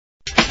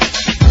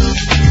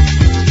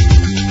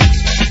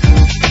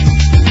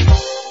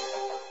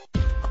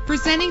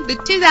Presenting the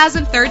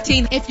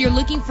 2013. If you're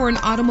looking for an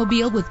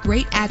automobile with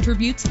great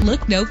attributes,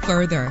 look no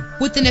further.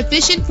 With an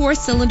efficient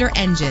 4-cylinder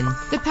engine,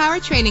 the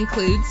powertrain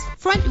includes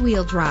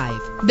front-wheel drive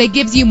that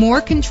gives you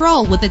more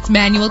control with its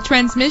manual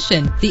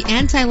transmission. The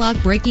anti-lock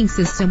braking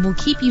system will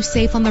keep you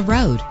safe on the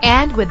road.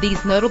 And with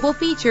these notable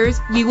features,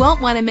 you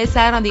won't want to miss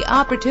out on the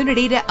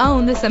opportunity to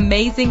own this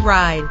amazing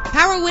ride.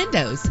 Power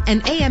windows,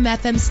 an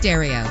AM/FM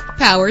stereo,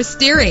 power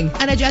steering,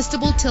 an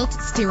adjustable tilt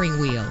steering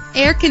wheel,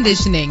 air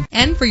conditioning.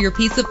 And for your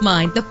peace of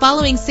mind, the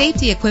following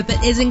safety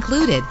equipment is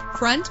included: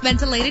 front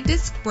ventilated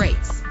disc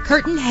brakes,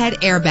 curtain head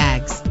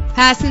airbags,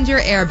 passenger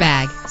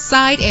airbag,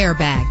 side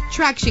airbag,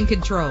 traction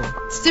control,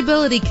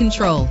 stability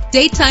control,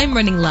 daytime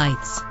running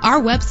lights. Our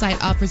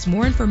website offers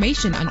more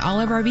information on all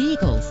of our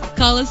vehicles.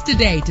 Call us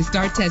today to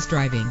start test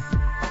driving.